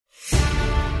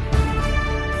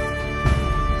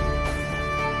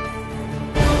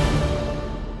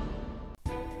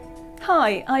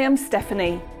Hi, I am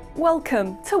Stephanie.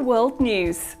 Welcome to World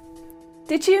News.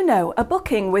 Did you know a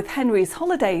booking with Henry's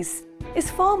Holidays is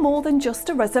far more than just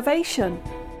a reservation?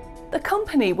 The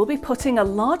company will be putting a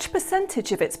large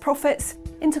percentage of its profits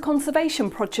into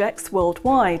conservation projects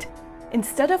worldwide,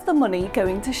 instead of the money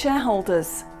going to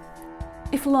shareholders.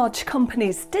 If large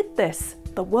companies did this,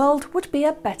 the world would be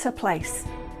a better place.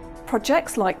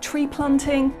 Projects like tree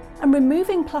planting and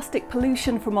removing plastic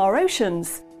pollution from our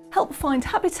oceans help find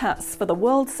habitats for the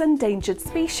world's endangered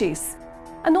species,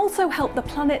 and also help the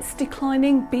planet's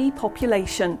declining bee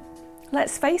population.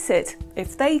 Let's face it,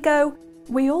 if they go,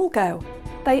 we all go.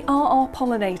 They are our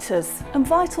pollinators and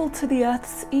vital to the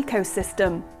Earth's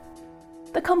ecosystem.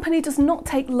 The company does not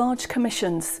take large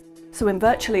commissions, so in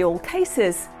virtually all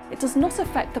cases, it does not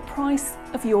affect the price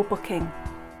of your booking.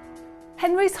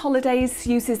 Henry's Holidays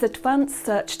uses advanced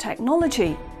search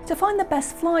technology to find the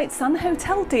best flights and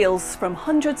hotel deals from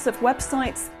hundreds of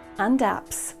websites and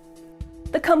apps.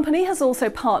 The company has also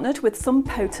partnered with some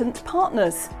potent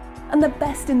partners and the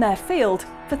best in their field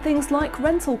for things like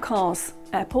rental cars,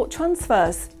 airport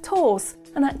transfers, tours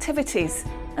and activities,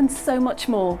 and so much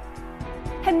more.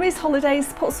 Henry's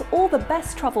Holidays puts all the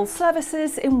best travel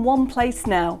services in one place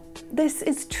now. This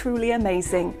is truly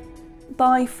amazing.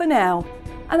 Bye for now,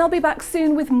 and I'll be back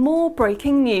soon with more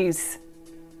breaking news.